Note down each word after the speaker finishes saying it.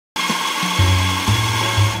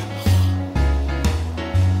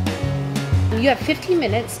You have 15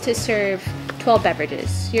 minutes to serve 12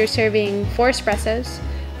 beverages. You're serving 4 espressos,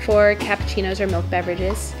 4 cappuccinos or milk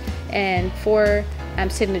beverages, and 4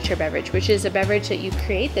 signature beverage, which is a beverage that you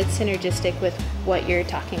create that's synergistic with what you're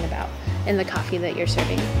talking about in the coffee that you're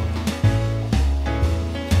serving.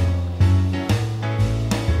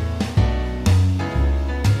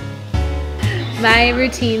 My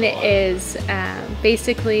routine is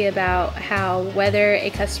basically about how whether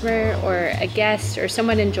a customer or a guest or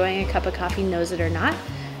someone enjoying a cup of coffee knows it or not,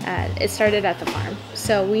 it started at the farm.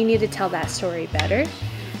 So we need to tell that story better.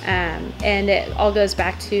 And it all goes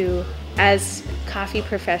back to, as coffee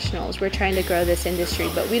professionals, we're trying to grow this industry,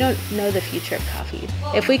 but we don't know the future of coffee.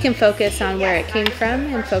 If we can focus on where it came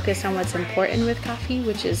from and focus on what's important with coffee,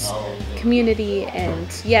 which is community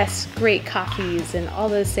and yes, great coffees and all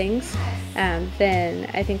those things, then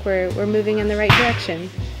I think we're moving in the right direction.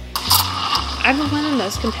 I'm one of the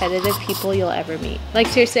most competitive people you'll ever meet. Like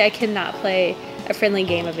seriously, I cannot play a friendly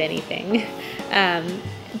game of anything.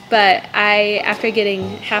 But after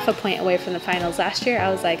getting half a point away from the finals last year, I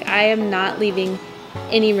was like, I am not leaving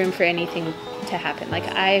any room for anything to happen. Like,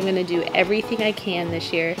 I am going to do everything I can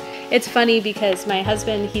this year. It's funny because my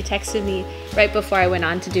husband, he texted me right before I went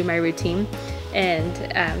on to do my routine.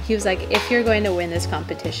 And he was like, if you're going to win this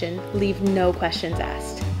competition, leave no questions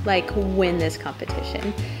asked. Like, win this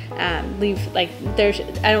competition. I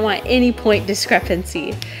don't want any point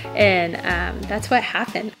discrepancy. And that's what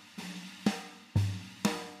happened.